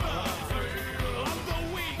flavor of the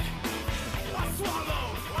week. I swallow.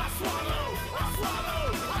 I swallow. I swallow.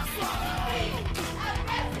 I swallow.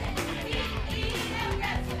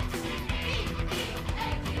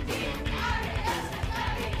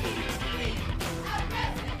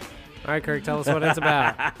 All right, Kirk, tell us what it's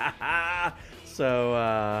about.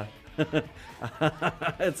 So,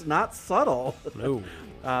 it's not subtle. No.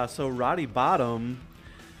 So Roddy Bottom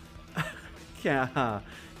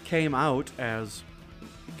came out as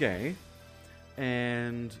gay,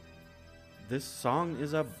 and this song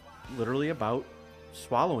is literally about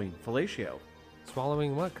swallowing, fellatio.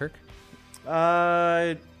 Swallowing what, Kirk?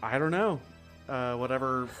 I don't know.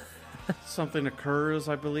 Whatever something occurs,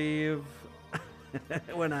 I believe,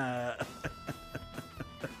 when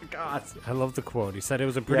God. I love the quote. He said it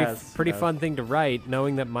was a pretty Yes. fun thing to write,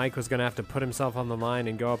 knowing that Mike was going to have to put himself on the line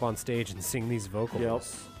and go up on stage and sing these vocals. Yep.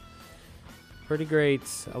 Pretty great.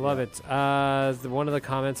 I love it. One of the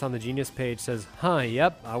comments on the Genius page says,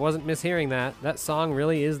 yep, I wasn't mishearing that. That song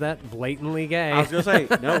really is that blatantly gay. I was gonna say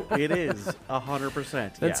no. It is 100%.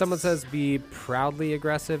 Then yes. someone says, be proudly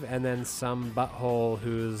aggressive, and then some butthole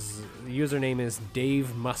whose username is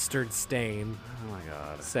Dave Mustard Stain "Oh my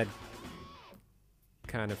God." said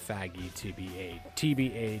kind of faggy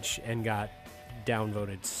TBH and got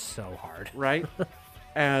downvoted so hard. Right,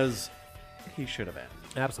 as he should have been.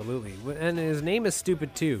 Absolutely. And his name is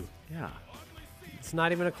stupid too. Yeah. It's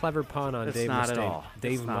not even a clever pun on It's Dave not at Mustaine. all. It's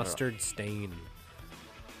Dave not at all. Mustard Stain.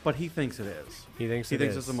 But he thinks it is. He thinks He it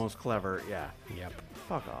thinks is. it's the most clever. Yeah. Yep.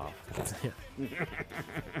 Fuck off.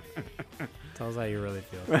 Tell us how you really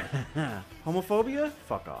feel. Homophobia?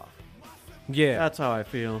 Fuck off. Yeah. That's how I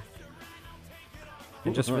feel.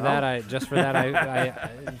 And just for that, I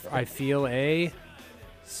feel a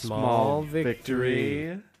small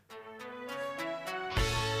victory.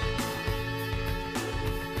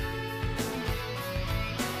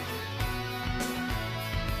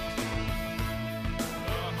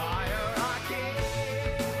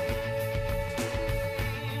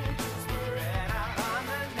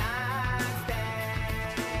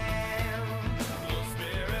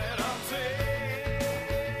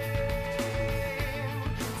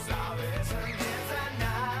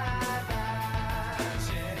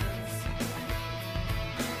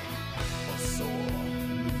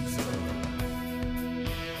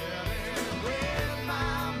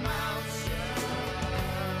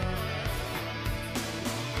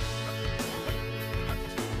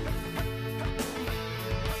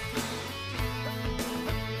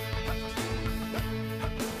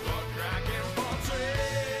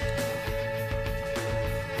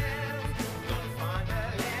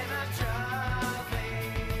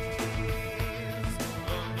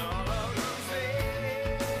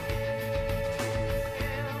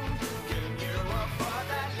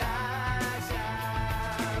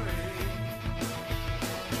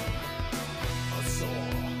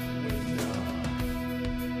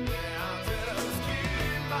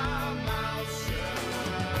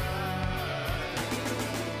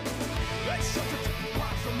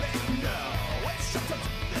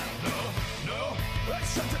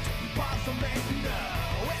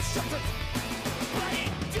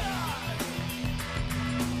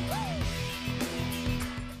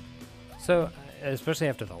 So especially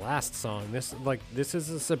after the last song. This is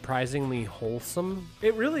a surprisingly wholesome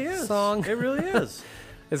It really is. song. It really is.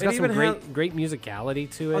 It's It got some even great musicality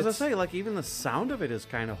to it. I was gonna say, like, even the sound of it is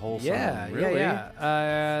kind of wholesome. Yeah, really.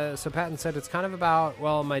 yeah. So Patton said it's kind of about,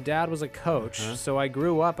 well, my dad was a coach, so I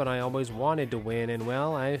grew up and I always wanted to win, and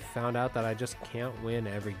well, I found out that I just can't win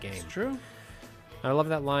every game. It's true. I love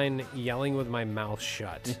that line, yelling with my mouth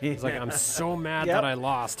shut. It's like, I'm so mad Yep. that I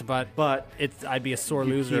lost, but I'd be a sore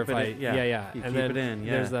You loser keep if it I, in, yeah. yeah. You And keep then it in,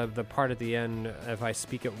 yeah. there's the part at the end, if I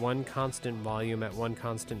speak at one constant volume, at one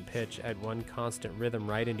constant pitch, at one constant rhythm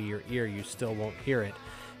right into your ear, you still won't hear it.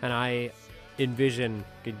 And I envision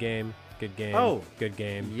good game, good game, Oh. good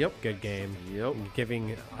game, Yep. good game, Yep.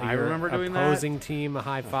 giving I your remember doing that. opposing team a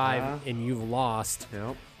high five, Uh-huh. and you've lost.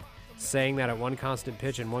 Yep. Saying that at one constant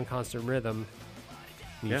pitch and one constant rhythm,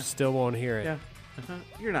 you Yeah. still won't hear it. Yeah.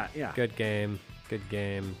 You're not. Yeah. Good game, good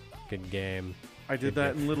game, good game. I did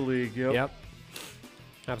that in Little League. Yep. Yep.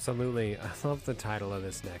 Absolutely. I love the title of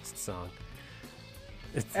this next song.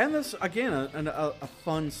 And this again, a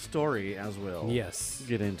fun story as well. Yes.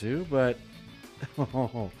 Get into, but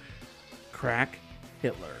Crack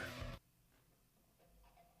Hitler.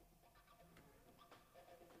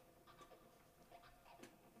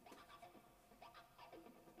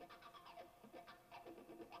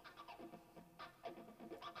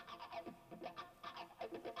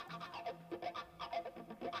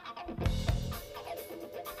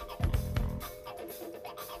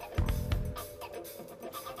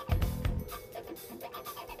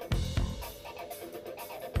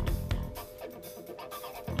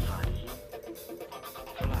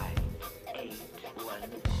 Fly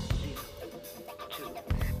 810 to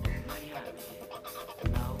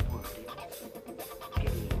Miami. Now boarding.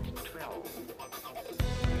 Gate 12.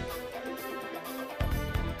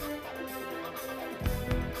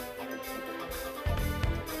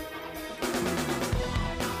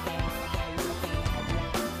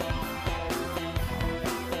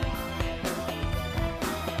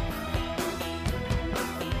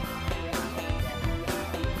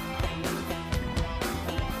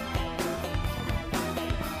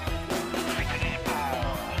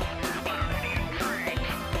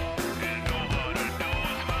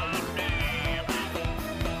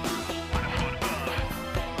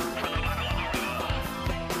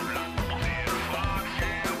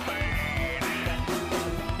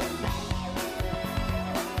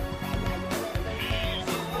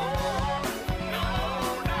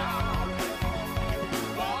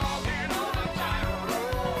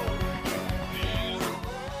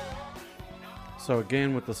 So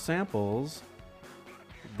again, with the samples,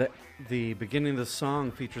 the beginning of the song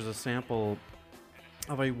features a sample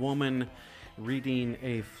of a woman reading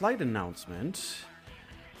a flight announcement,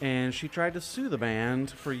 and she tried to sue the band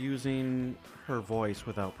for using her voice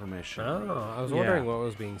without permission. Oh, I was Yeah. wondering what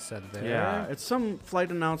was being said there. Yeah, it's some flight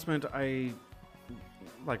announcement.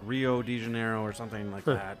 Like Rio de Janeiro or something like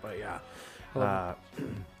that. But yeah, I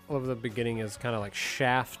love the beginning is kind of like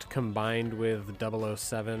Shaft combined with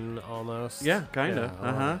 007 almost. Yeah, kinda. I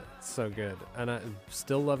love Uh-huh. it. It's so good. And I'm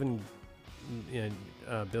still loving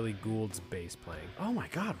Billy Gould's bass playing. oh my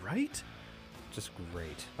God, right? Just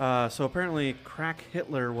great. So apparently, Crack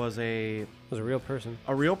Hitler was It was a real person.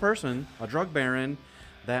 a real person, a drug baron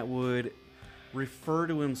that would refer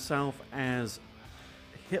to himself as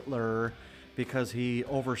Hitler because he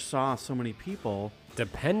oversaw so many people.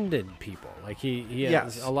 Depended people. Like he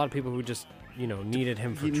Yes. has a lot of people who just, needed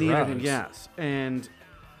him for He drugs. needed him, yes. And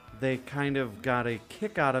they kind of got a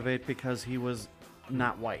kick out of it because he was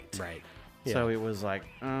not white. Right. So Yeah. it was like,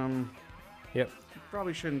 Yep.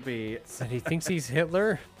 probably shouldn't be. Said he thinks he's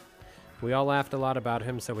Hitler. We all laughed a lot about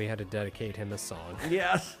him, so we had to dedicate him a song.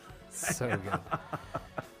 Yes. So good.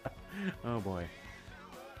 Oh boy.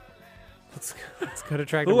 Let's go to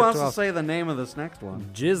track Who number wants 12. to say the name of this next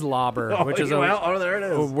one? Jizzlobber, which is there it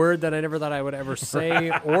a word that I never thought I would ever say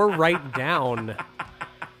or write down.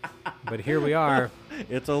 But here we are.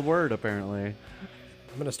 It's a word, apparently.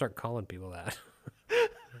 I'm going to start calling people that.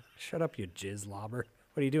 Shut up, you jizzlobber.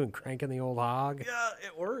 What are you doing, cranking the old hog? Yeah,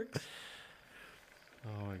 it works.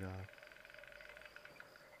 Oh my God.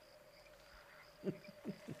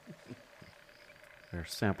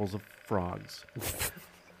 There's samples of frogs.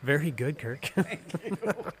 Very good, Kirk.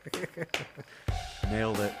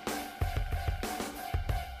 Nailed it.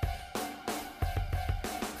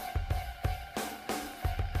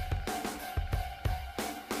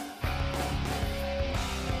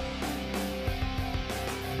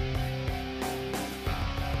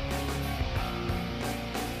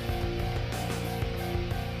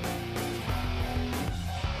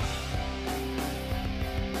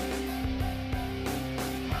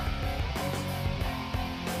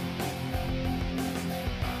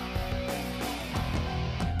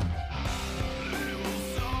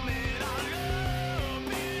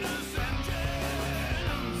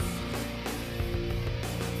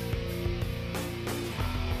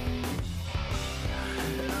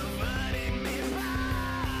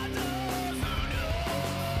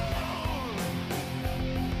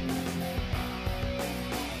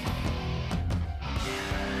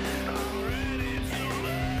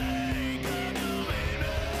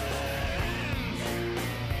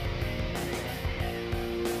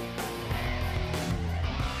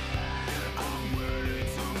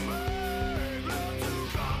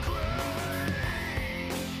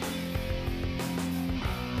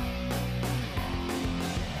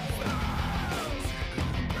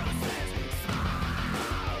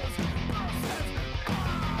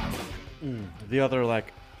 the other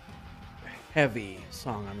like heavy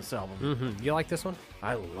song on this album. Mm-hmm. You like this one?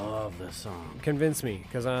 I love this song. Convince me,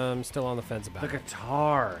 because I'm still on the fence about The it.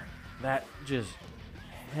 guitar, that just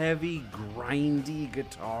heavy, grindy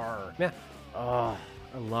guitar. Yeah. Oh,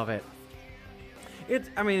 I love it.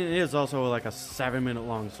 I mean, it is also like a 7-minute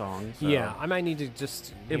long song. So Yeah, I might need to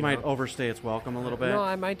just... it you might know, overstay its welcome a little bit. No,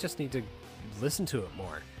 I might just need to listen to it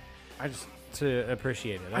more I just to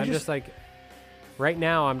appreciate it. I I'm just- just like... Right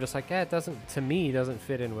now, I'm just like, it doesn't, to me, doesn't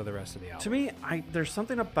fit in with the rest of the album. to me, there's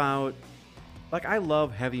something about like I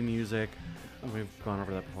love heavy music. We've gone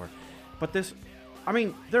over that before, but this, I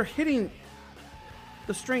mean, they're hitting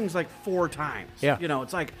the strings like 4 times. Yeah. You know,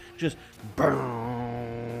 it's like just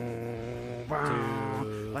boom,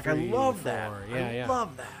 boom. Like I three, love that. four. Yeah, I yeah.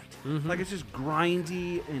 love that. Like it's just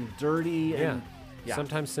grindy and dirty Yeah. and yeah.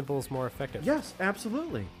 Sometimes simple is more effective. Yes,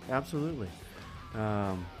 absolutely, absolutely.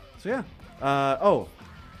 So yeah.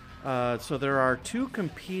 So there are 2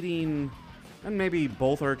 competing, and maybe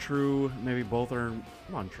both are true, maybe both are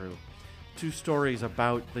untrue. 2 stories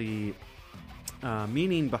about the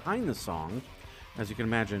meaning behind the song, as you can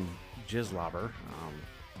imagine, jizzlobber.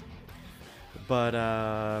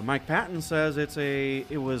 But Mike Patton says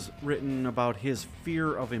it was written about his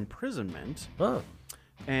fear of imprisonment, Oh,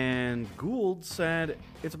 and Gould said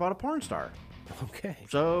it's about a porn star. okay.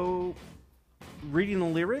 So, reading the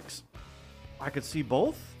lyrics, I could see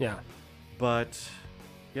both, Yeah, but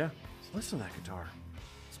yeah, so listen to that guitar.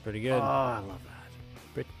 it's pretty Oh, good. I love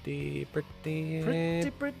that. Pretty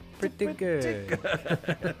Pretty good.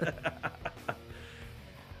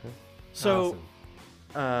 So,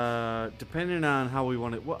 Awesome. depending on how we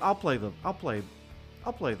want it, well, I'll play the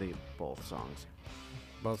both songs.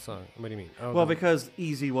 Both songs. What do you mean? Oh, Well, because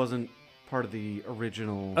Easy wasn't part of the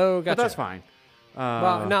original. Oh, But gotcha. that's fine.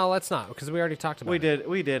 well, no, let's not, because we already talked about it.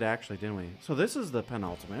 We did actually, didn't we? So this is the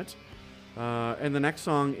penultimate, and the next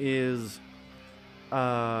song is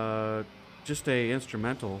just a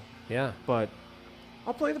instrumental, Yeah. but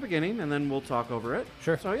I'll play the beginning and then we'll talk over it.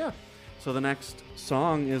 Sure. So yeah, so the next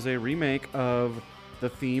song is a remake of the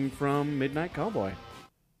theme from Midnight Cowboy.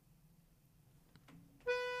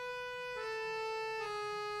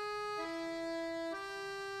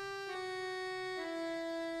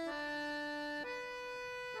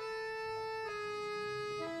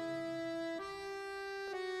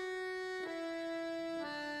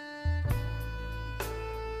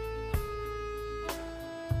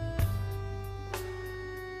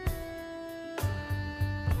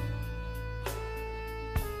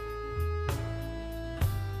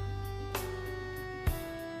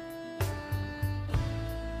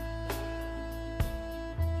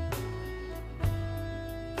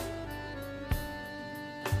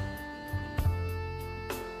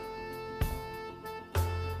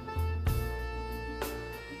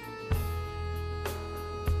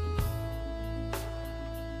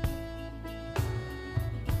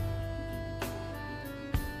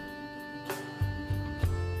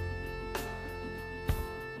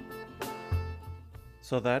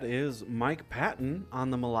 So that is Mike Patton on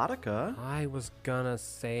the melodica. I was gonna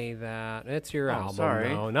say that it's your Oh, album. sorry.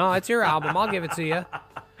 No, it's your album. I'll give it to you.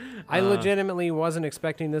 I legitimately wasn't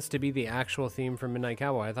expecting this to be the actual theme from Midnight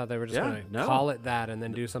Cowboy. I thought they were just Yeah, gonna no. call it that and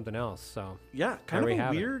then do something else. So Yeah, kind There of we a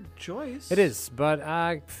have it. weird choice. it is, but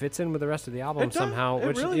fits in with the rest of the album It does. somehow, It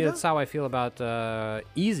which really is does. how I feel about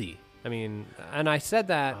Easy. I mean, and I said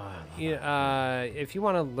that. If you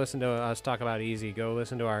want to listen to us talk about Easy, go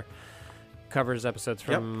listen to our covers episodes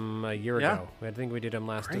from a year Yeah. ago. I think we did them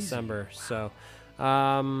last Crazy. December. So,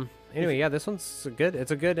 anyway, yeah, this one's good.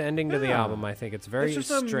 It's a good ending to the Yeah. album. I think it's very It's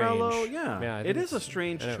just a strange. mellow- yeah. I It think is a it's-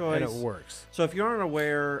 strange and choice. and it works. So if you aren't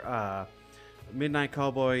aware, Midnight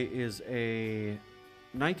Cowboy is a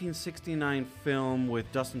 1969 film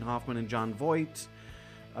with Dustin Hoffman and John Voight.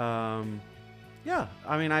 Yeah,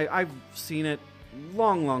 I mean, I've seen it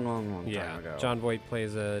long time ago. John Voight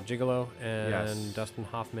plays a gigolo, and Yes. Dustin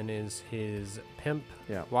Hoffman is his pimp.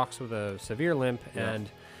 Yeah. Walks with a severe limp, Yeah. and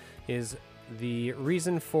is the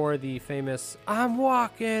reason for the famous "I'm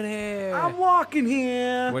walking here," I'm walking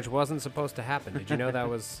here. which wasn't supposed to happen. Did you know that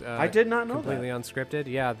was? I did not know completely that. unscripted.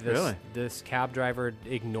 Yeah, Really? this cab driver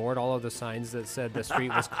ignored all of the signs that said the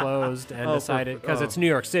street was closed and Oh, decided because oh. it's New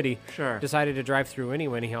York City. Sure. Decided to drive through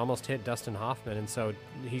anyway. And he almost hit Dustin Hoffman, and so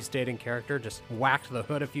he stayed in character. Just whacked the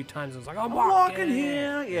hood a few times. And was like, "I'm I'm walking walking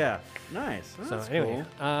here. Yeah, nice. So That's anyway,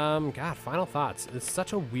 cool. God, final thoughts. It's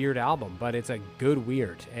such a weird album, but it's a good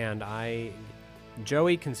weird, and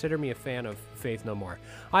Joey, consider me a fan of Faith No More.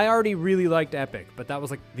 I already really liked Epic, but that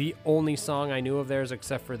was like the only song I knew of theirs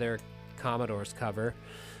except for their Commodores cover.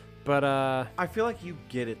 But I feel like you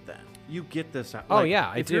get it then. you get this out. Oh, Like, yeah,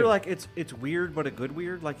 I if do. you're like it's weird but a good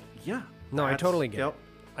weird, like yeah. No, I that's- totally get yep. it.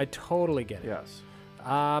 I totally get it. Yes.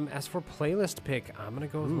 As for playlist pick, I'm gonna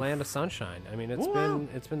go with Land of Sunshine. I mean, it's Wow.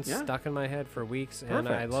 been Yeah. stuck in my head for weeks, and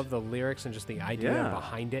I Perfect. love the lyrics and just the idea Yeah.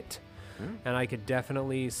 behind it. And I could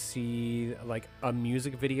definitely see like a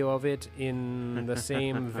music video of it in the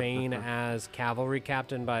same vein as Cavalry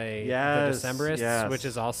Captain by the Yes, Decemberists, yes. which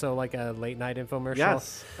is also like a late night infomercial.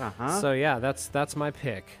 Yes. Uh-huh. So yeah, that's my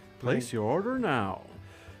pick. Place your order now.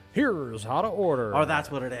 Here's how to order. Oh,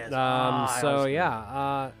 that's what it is. I So was-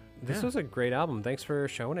 yeah, this Yeah. was a great album. Thanks for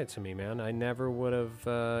showing it to me, man. I never would have.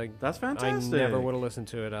 That's I fantastic. never would have listened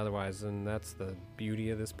to it otherwise, and that's the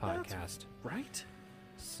beauty of this podcast. Right.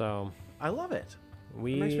 So I love it.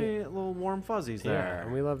 we It makes me a little warm fuzzies yeah, there.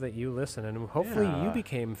 and we love that you listen, and hopefully you Yeah.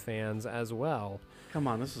 became fans as well. Come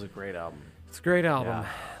on, this is a great album. It's a great album. Yeah.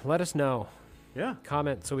 Let us know. Yeah.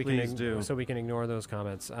 Comment so we Please can do. so we can ignore those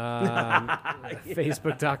comments.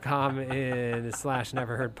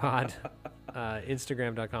 Facebook.com/neverheardpod,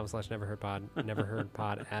 Instagram.com/neverheardpod,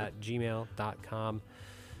 neverheardpod@gmail.com.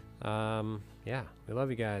 Yeah, we love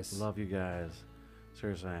you guys, Love you guys.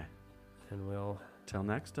 Seriously. and we'll. Till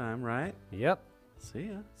next time, right? Yep. See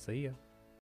ya. See ya.